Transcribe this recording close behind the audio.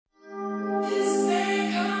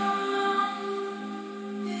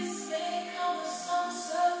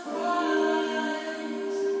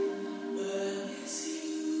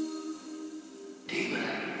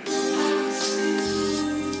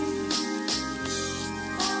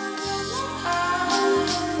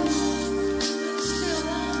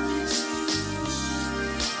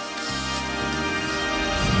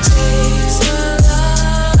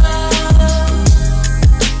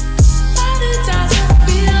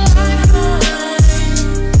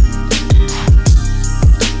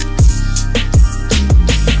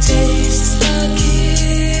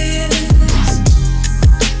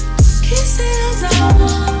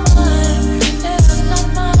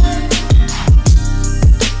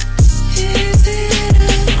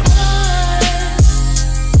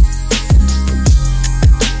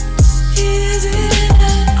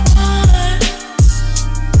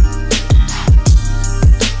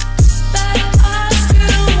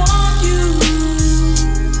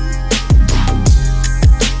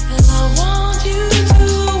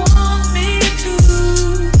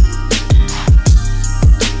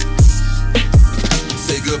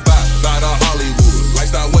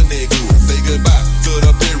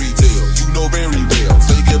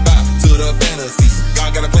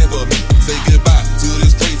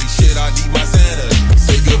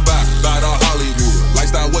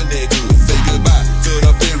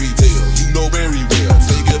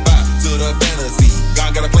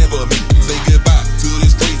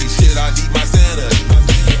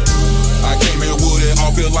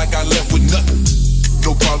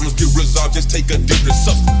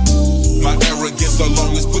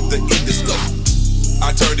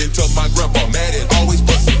into my grandpa, mad and always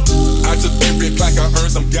bustin'. I took every plaque I earned,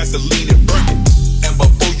 some gasoline and burned it. And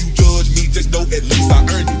before you judge me, just know at least I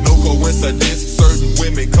earned it. No coincidence, certain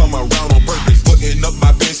women come around on purpose. Putting up my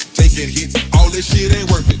bench, taking hits, all this shit ain't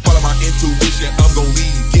worth it. Follow my intuition, I'm gon'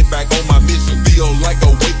 leave, get back on my mission. Feel like a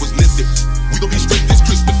weight was lifted. We gon' be straight this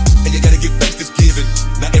Christmas, and you gotta give thanks this giving.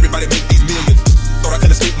 Not everybody make these millions. Thought I could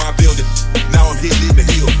escape my building, now I'm here in the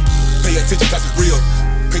hill. Pay attention, cause it's real.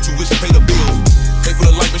 Pay tuition, pay the bills. Pay for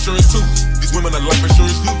the life insurance too. These women are life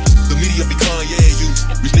insurance too. The media be Kanye and you.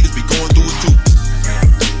 Rich niggas be going through it too.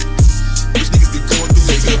 Rich niggas be going through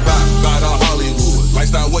it. Say goodbye, bye to Hollywood.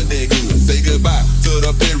 Lifestyle wasn't that good. Say goodbye to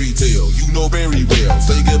the fairy tale. You know very well.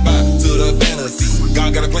 Say goodbye to the fantasy.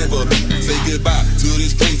 God got a plan for me. Say goodbye to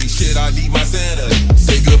this crazy shit. I need my sanity.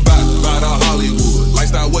 Say goodbye, bye to Hollywood.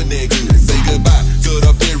 Lifestyle wasn't that good. Say goodbye to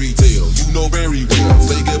the fairy tale. You know very well.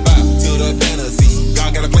 Say goodbye to the fantasy.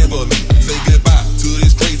 God got a plan for me.